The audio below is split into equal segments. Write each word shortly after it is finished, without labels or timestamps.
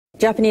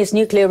Japanese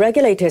nuclear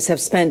regulators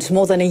have spent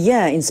more than a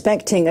year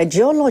inspecting a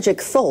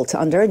geologic fault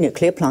under a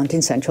nuclear plant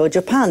in central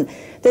Japan.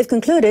 They've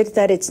concluded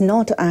that it's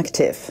not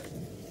active.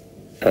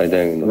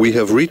 We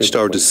have reached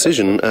our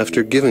decision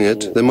after giving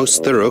it the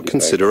most thorough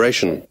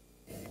consideration.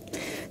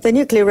 The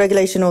Nuclear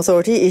Regulation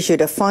Authority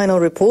issued a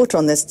final report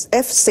on this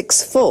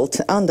F6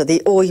 fault under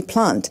the Oi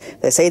plant.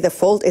 They say the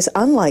fault is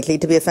unlikely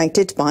to be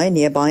affected by a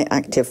nearby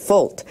active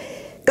fault.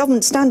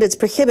 Government standards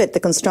prohibit the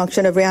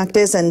construction of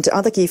reactors and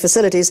other key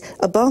facilities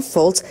above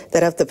faults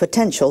that have the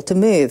potential to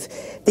move.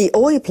 The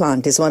Oi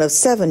plant is one of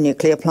 7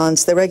 nuclear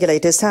plants the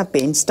regulators have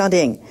been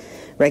studying.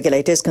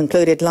 Regulators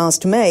concluded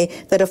last May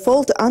that a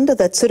fault under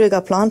the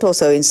Tsuruga plant,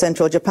 also in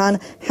central Japan,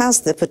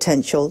 has the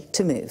potential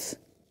to move.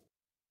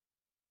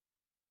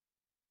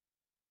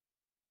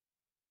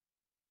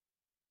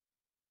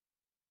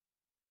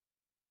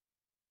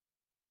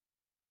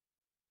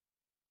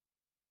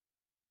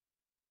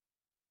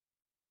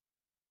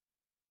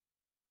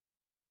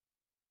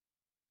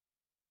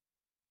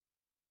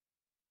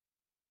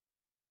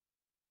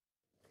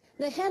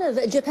 The head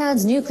of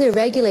Japan's nuclear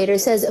regulator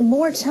says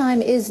more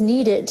time is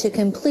needed to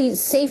complete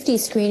safety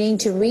screening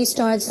to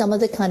restart some of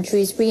the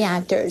country's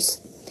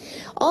reactors.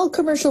 All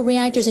commercial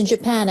reactors in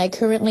Japan are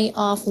currently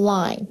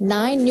offline.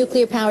 9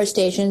 nuclear power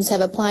stations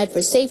have applied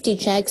for safety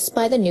checks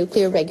by the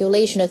Nuclear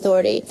Regulation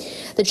Authority.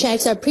 The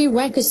checks are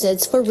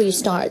prerequisites for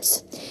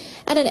restarts.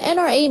 At an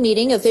NRA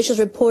meeting, officials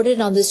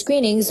reported on the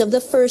screenings of the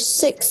first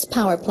 6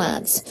 power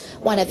plants.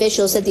 One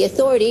official said the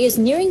authority is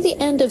nearing the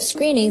end of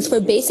screenings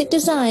for basic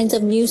designs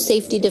of new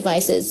safety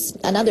devices.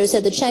 Another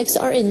said the checks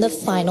are in the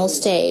final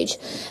stage.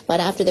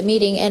 But after the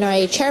meeting,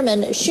 NRA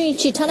Chairman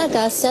Shunichi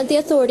Tanaka said the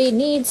authority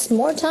needs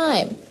more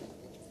time.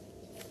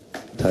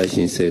 We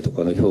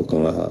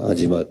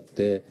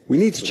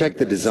need to check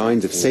the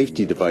designs of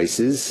safety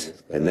devices,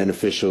 and then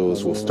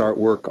officials will start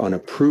work on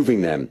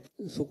approving them.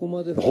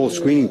 The whole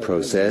screening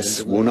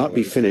process will not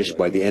be finished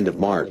by the end of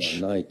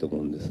March.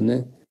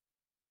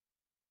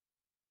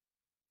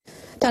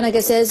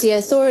 Tanaka says the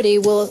authority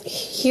will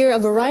hear a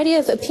variety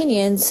of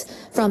opinions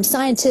from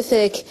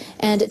scientific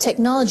and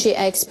technology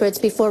experts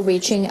before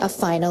reaching a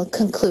final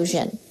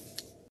conclusion.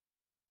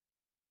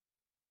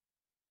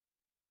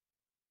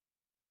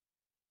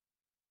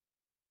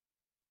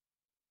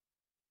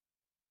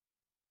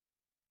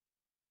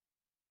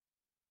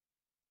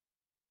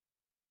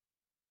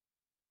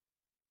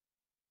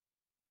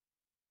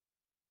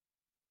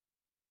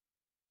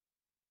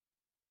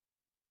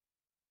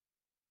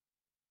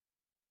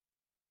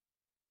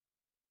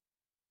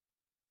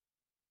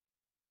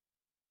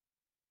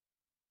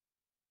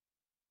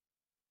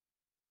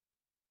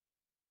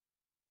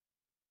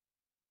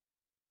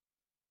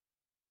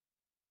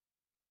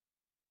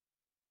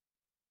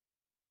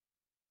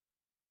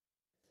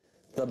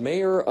 The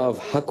mayor of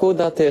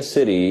Hakodate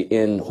City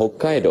in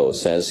Hokkaido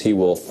says he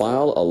will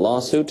file a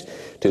lawsuit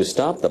to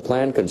stop the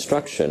planned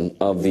construction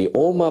of the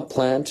Oma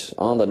plant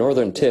on the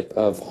northern tip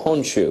of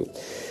Honshu.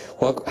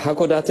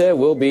 Hakodate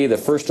will be the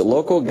first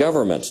local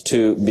government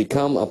to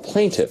become a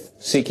plaintiff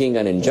seeking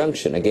an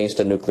injunction against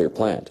a nuclear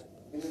plant.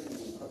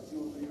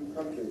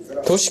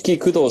 Toshiki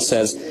Kudo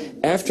says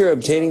after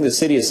obtaining the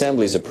city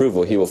assembly's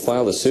approval, he will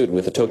file a suit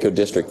with the Tokyo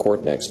District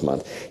Court next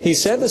month. He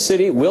said the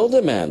city will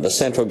demand the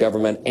central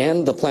government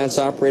and the plant's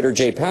operator,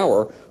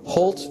 J-Power,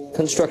 halt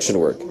construction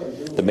work.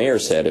 The mayor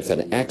said if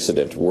an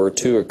accident were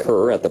to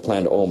occur at the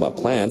planned Oma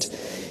plant,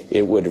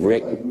 it would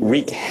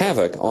wreak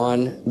havoc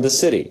on the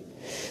city.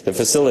 The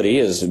facility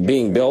is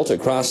being built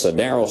across a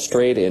narrow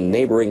strait in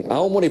neighboring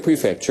Aomori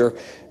Prefecture,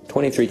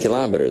 23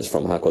 kilometers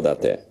from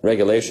Hakodate.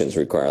 Regulations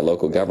require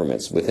local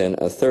governments within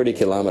a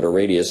 30-kilometer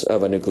radius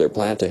of a nuclear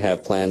plant to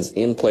have plans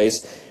in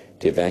place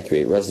to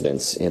evacuate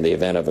residents in the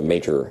event of a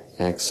major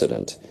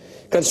accident.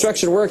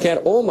 Construction work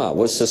at Oma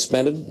was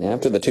suspended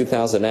after the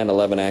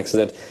 2011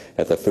 accident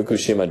at the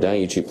Fukushima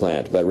Daiichi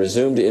plant, but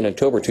resumed in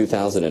October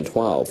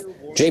 2012.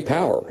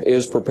 J-Power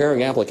is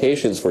preparing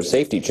applications for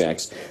safety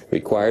checks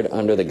required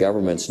under the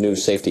government's new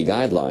safety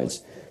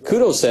guidelines.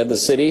 Kudo said the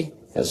city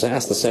has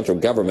asked the central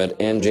government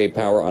and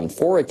J-Power on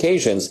 4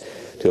 occasions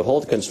to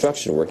halt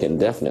construction work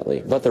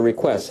indefinitely, but the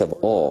requests have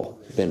all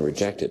been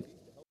rejected.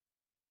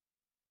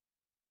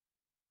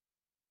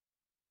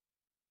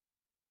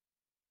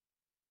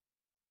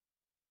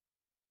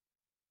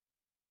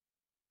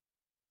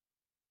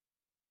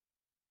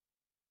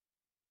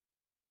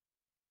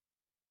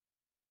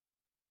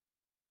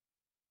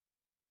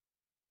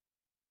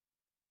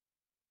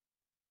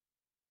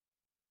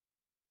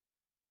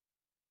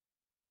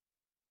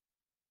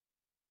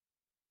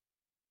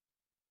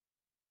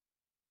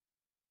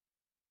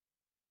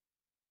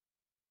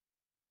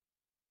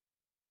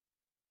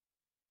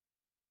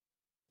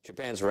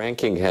 Japan's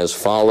ranking has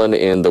fallen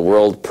in the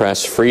World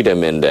Press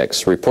Freedom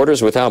Index.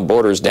 Reporters Without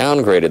Borders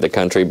downgraded the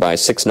country by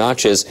 6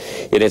 notches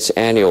in its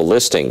annual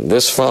listing.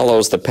 This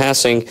follows the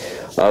passing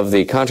of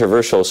the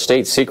controversial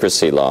state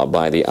secrecy law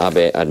by the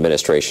Abe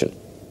administration.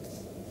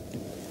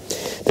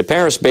 The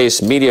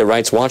Paris-based media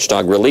rights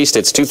watchdog released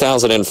its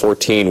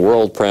 2014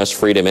 World Press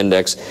Freedom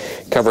Index,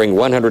 covering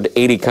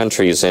 180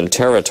 countries and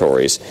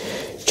territories.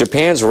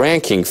 Japan's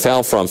ranking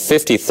fell from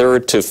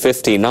 53rd to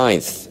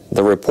 59th.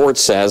 The report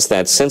says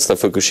that since the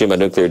Fukushima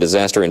nuclear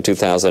disaster in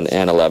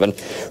 2011,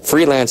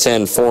 freelance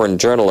and foreign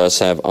journalists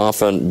have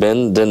often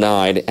been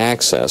denied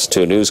access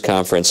to news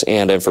conference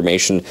and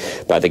information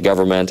by the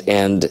government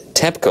and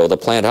TEPCO, the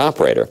plant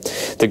operator.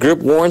 The group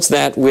warns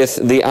that with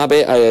the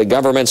Abe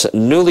government's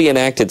newly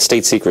enacted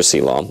state secrecy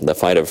law, the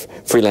fight of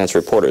freelance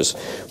reporters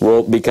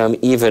will become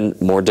even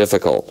more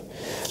difficult.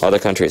 Other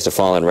countries to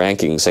fall in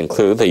rankings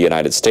include the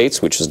United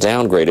States, which is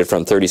downgraded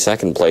from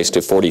 32nd place to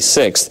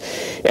 46th.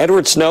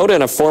 Edward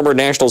Snowden, a former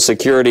national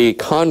security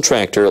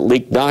contractor,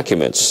 leaked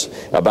documents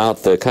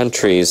about the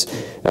country's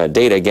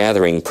data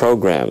gathering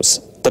programs.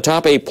 The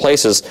top 8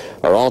 places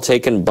are all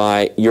taken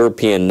by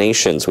European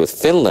nations, with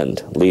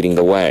Finland leading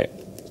the way.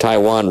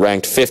 Taiwan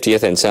ranked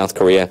 50th and South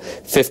Korea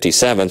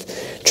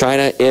 57th.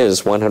 China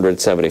is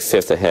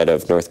 175th ahead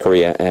of North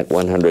Korea at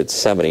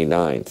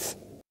 179th.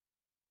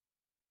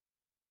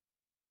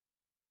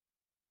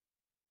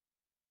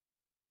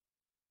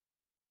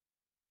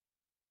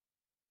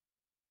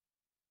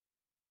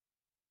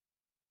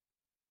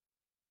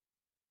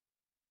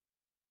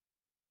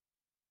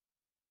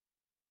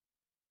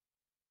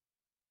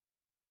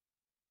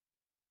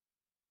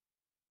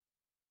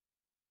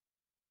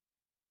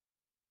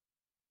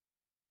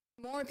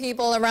 More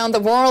people around the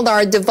world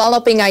are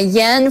developing a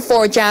yen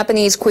for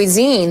Japanese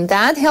cuisine.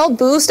 That helped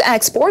boost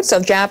exports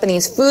of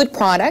Japanese food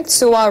products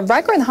to a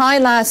record high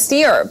last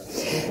year.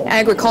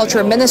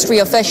 Agriculture Ministry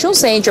officials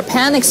say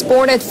Japan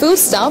exported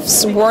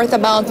foodstuffs worth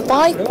about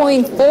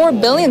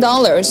 $5.4 billion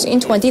in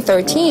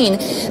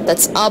 2013.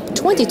 That's up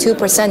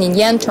 22% in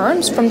yen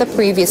terms from the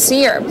previous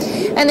year.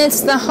 And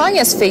it's the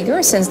highest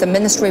figure since the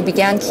ministry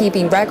began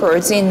keeping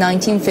records in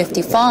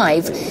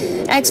 1955.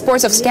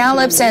 Exports of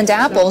scallops and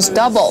apples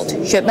doubled.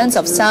 Shipments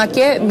of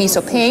sake,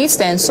 miso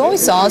paste, and soy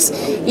sauce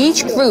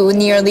each grew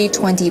nearly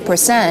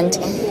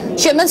 20%.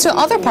 Shipments to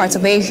other parts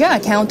of Asia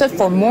accounted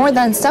for more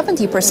than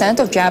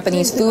 70% of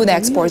Japanese food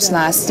exports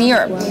last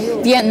year.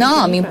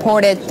 Vietnam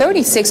imported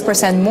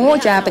 36% more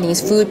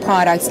Japanese food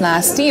products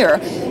last year,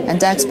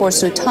 and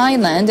exports to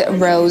Thailand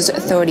rose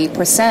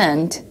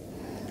 30%.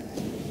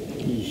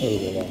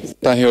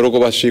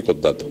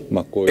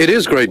 It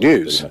is great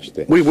news.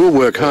 We will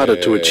work harder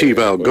to achieve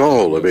our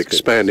goal of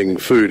expanding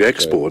food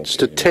exports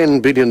to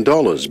 $10 billion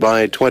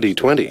by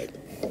 2020.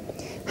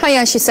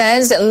 Hayashi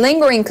says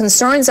lingering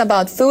concerns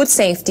about food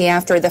safety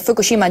after the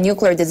Fukushima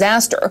nuclear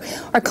disaster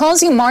are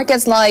causing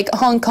markets like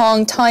Hong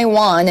Kong,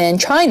 Taiwan, and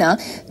China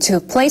to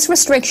place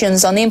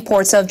restrictions on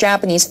imports of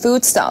Japanese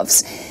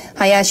foodstuffs.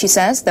 Hayashi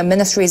says the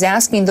ministry is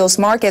asking those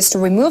markets to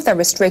remove the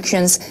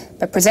restrictions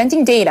by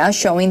presenting data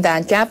showing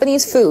that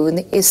Japanese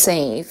food is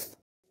safe.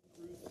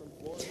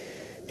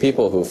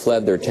 People who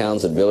fled their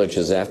towns and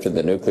villages after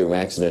the nuclear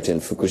accident in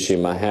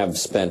Fukushima have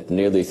spent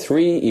nearly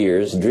 3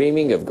 years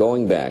dreaming of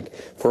going back.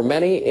 For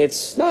many,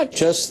 it's not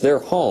just their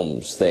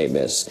homes they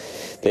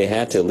miss. They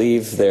had to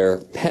leave their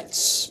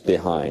pets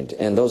behind,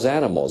 and those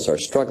animals are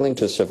struggling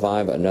to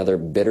survive another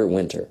bitter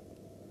winter.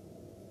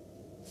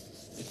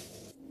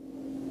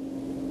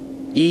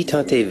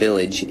 Iitate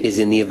village is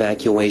in the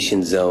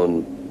evacuation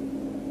zone.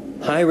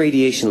 High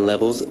radiation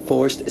levels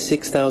forced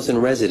 6,000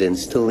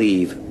 residents to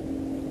leave.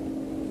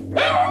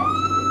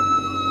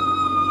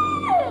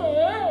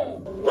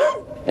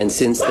 And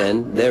since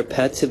then, their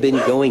pets have been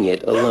going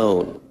it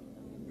alone.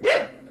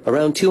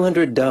 Around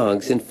 200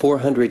 dogs and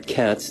 400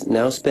 cats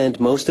now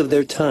spend most of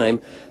their time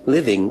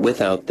living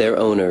without their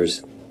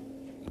owners.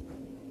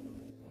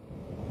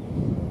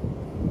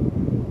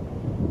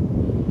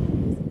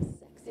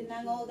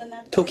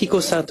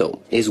 Tokiko Sato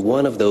is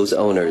one of those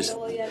owners.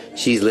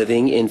 She's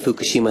living in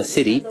Fukushima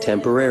City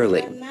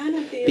temporarily.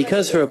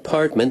 Because her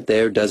apartment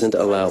there doesn't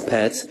allow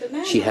pets,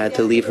 she had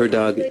to leave her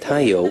dog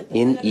Taiyo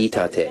in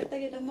Iitate.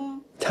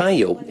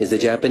 Taiyo is a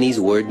Japanese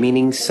word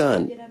meaning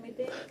sun.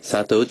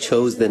 Sato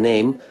chose the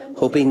name,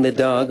 hoping the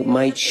dog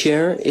might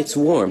share its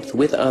warmth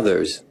with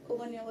others.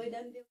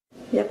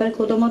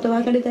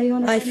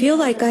 I feel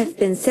like I've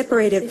been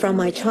separated from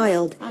my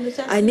child.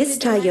 I miss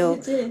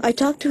Taiyo. I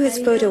talk to his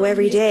photo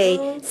every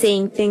day,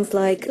 saying things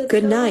like,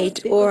 "Good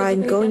night," or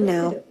 "I'm going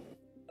now."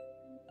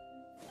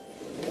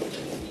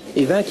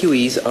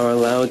 Evacuees are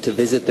allowed to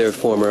visit their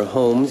former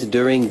homes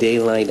during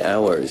daylight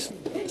hours.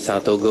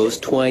 Sato goes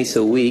twice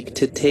a week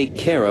to take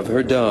care of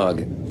her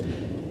dog.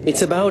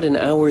 It's about an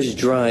hour's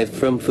drive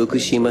from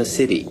Fukushima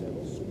City.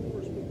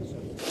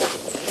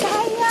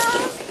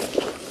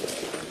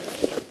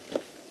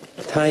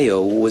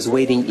 Taiyo was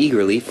waiting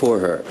eagerly for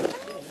her.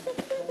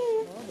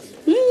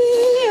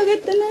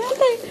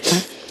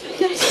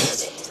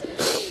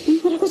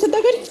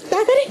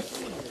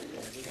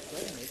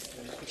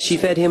 She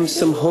fed him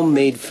some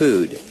homemade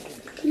food.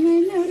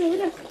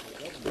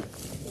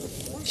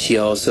 She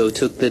also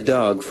took the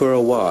dog for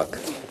a walk.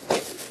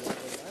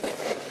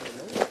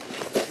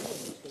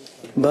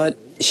 But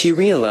she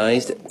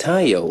realized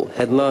Taiyo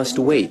had lost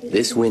weight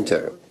this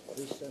winter.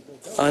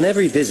 On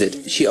every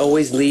visit, she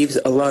always leaves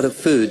a lot of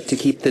food to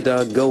keep the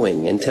dog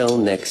going until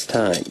next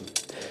time.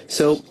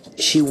 So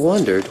she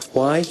wondered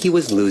why he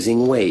was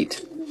losing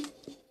weight.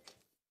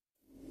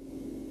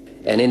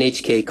 An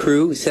NHK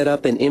crew set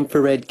up an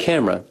infrared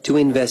camera to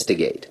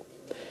investigate.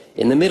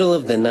 In the middle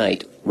of the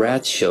night,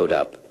 rats showed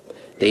up.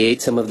 They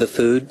ate some of the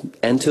food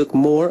and took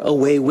more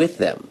away with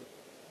them.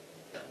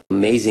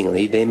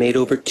 Amazingly, they made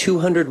over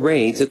 200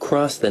 raids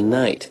across the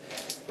night.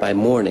 By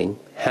morning,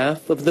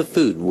 half of the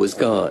food was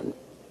gone.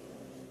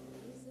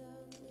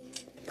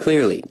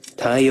 Clearly,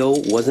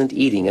 Taiyo wasn't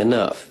eating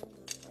enough.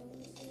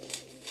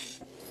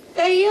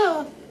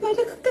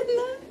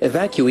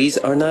 Evacuees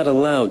are not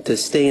allowed to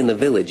stay in the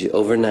village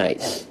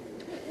overnight.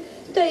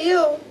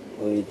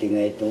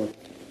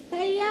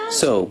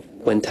 So,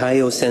 when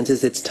Taiyo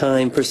senses it's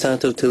time for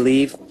Sato to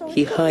leave,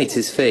 he hides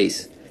his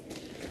face.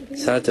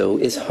 Sato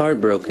is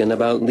heartbroken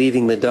about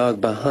leaving the dog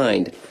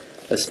behind,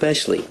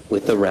 especially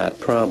with the rat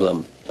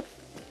problem.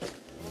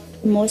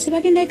 I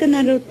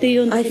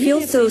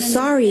feel so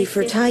sorry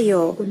for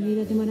Taiyo.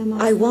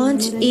 I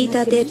want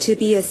Iitate to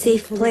be a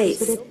safe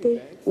place,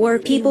 where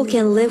people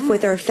can live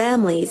with their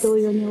families,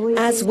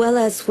 as well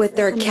as with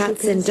their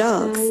cats and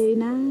dogs.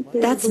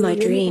 That's my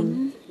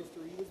dream.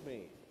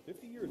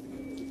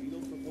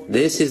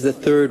 This is the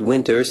third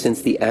winter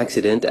since the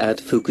accident at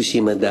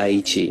Fukushima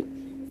Daiichi.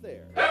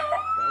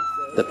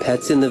 The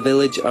pets in the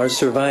village are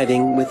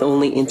surviving with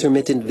only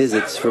intermittent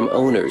visits from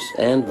owners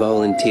and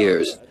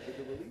volunteers.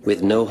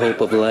 With no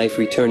hope of life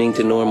returning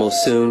to normal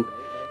soon,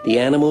 the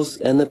animals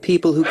and the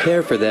people who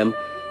care for them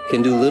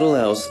can do little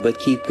else but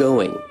keep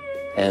going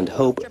and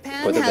hope for the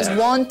best. Japan has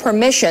won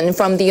permission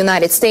from the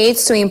United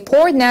States to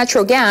import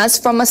natural gas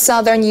from a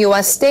southern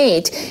U.S.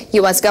 state.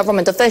 U.S.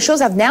 government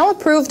officials have now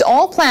approved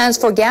all plans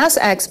for gas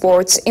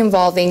exports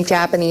involving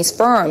Japanese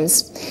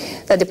firms.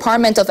 The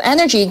Department of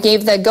Energy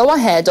gave the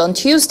go-ahead on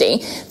Tuesday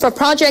for a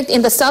project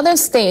in the southern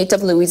state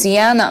of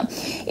Louisiana.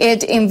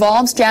 It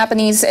involves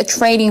Japanese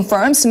trading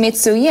firms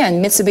Mitsui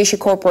and Mitsubishi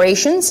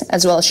corporations,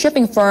 as well as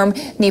shipping firm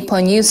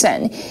Nippon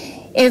Yusen.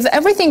 If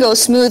everything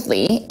goes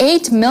smoothly,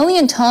 8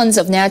 million tons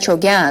of natural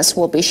gas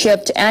will be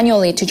shipped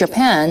annually to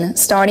Japan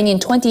starting in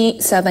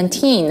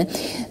 2017.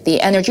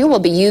 The energy will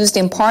be used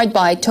in part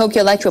by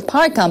Tokyo Electric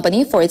Power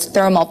Company for its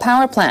thermal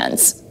power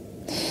plants.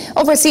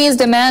 Overseas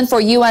demand for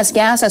U.S.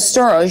 gas has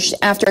surged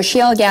after a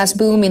shale gas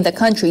boom in the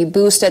country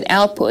boosted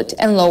output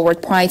and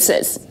lowered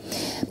prices.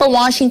 But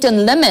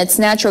Washington limits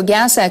natural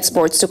gas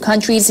exports to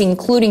countries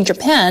including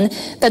Japan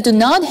that do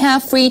not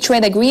have free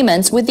trade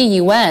agreements with the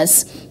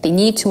U.S. They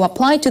need to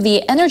apply to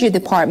the Energy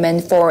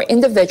Department for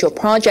individual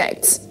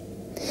projects.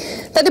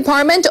 The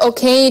department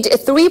okayed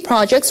 3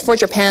 projects for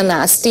Japan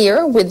last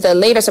year. With the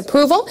latest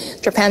approval,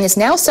 Japan is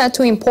now set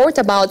to import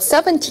about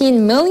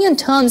 17 million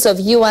tons of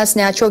U.S.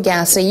 natural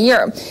gas a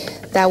year.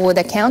 That would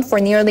account for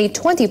nearly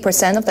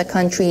 20% of the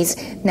country's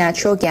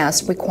natural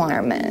gas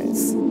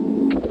requirements.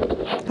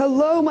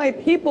 Hello, my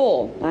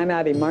people. I'm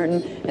Abby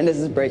Martin, and this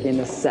is Breaking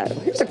the Set.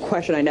 Here's a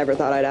question I never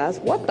thought I'd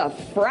ask. What the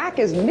frack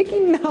is Mickey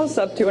Mouse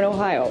up to in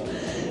Ohio?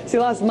 See,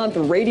 last month,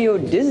 Radio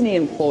Disney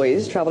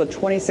employees traveled to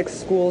 26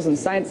 schools and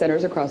science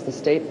centers across the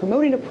state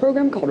promoting a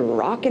program called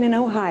Rockin' in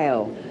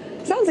Ohio.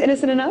 Sounds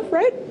innocent enough,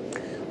 right?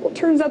 Well, it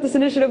turns out this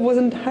initiative was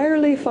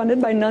entirely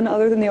funded by none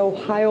other than the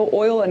Ohio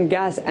Oil and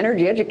Gas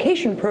Energy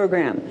Education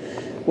Program,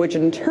 which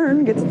in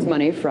turn gets its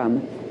money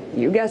from,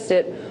 you guessed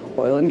it,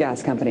 oil and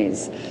gas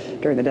companies.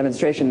 During the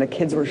demonstration, the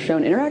kids were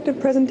shown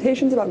interactive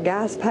presentations about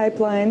gas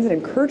pipelines and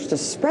encouraged to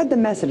spread the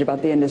message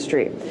about the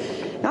industry.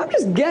 Now, I'm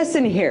just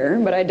guessing here,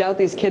 but I doubt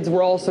these kids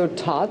were also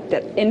taught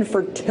that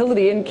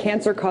infertility and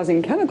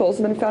cancer-causing chemicals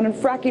have been found in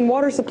fracking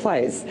water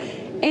supplies,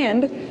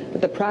 and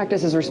that the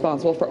practice is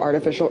responsible for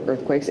artificial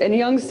earthquakes in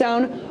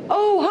Youngstown,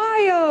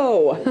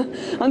 Ohio.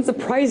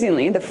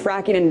 Unsurprisingly, the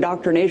fracking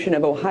indoctrination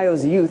of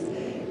Ohio's youth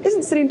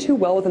isn't sitting too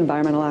well with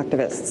environmental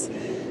activists.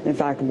 In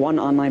fact, one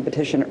online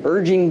petition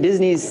urging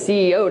Disney's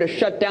CEO to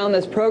shut down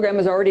this program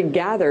has already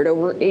gathered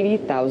over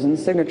 80,000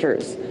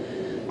 signatures.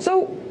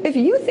 So, if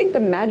you think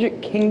the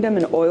Magic Kingdom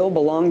and oil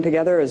belong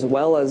together as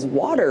well as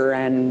water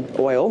and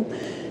oil,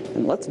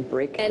 then let's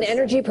break An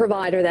energy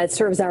provider that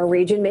serves our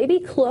region may be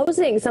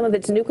closing some of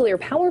its nuclear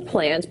power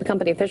plants, but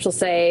company officials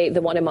say the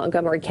one in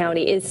Montgomery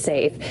County is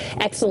safe.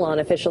 Exelon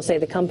officials say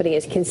the company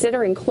is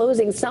considering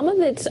closing some of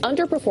its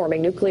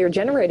underperforming nuclear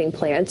generating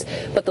plants,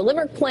 but the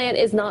Limerick plant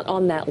is not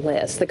on that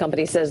list. The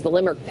company says the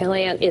Limerick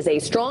plant is a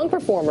strong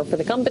performer for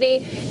the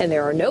company, and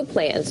there are no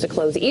plans to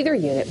close either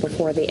unit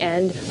before the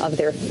end of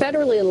their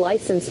federally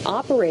licensed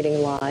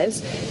operating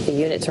lives. The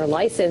units are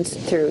licensed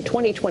through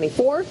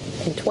 2024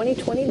 and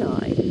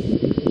 2029.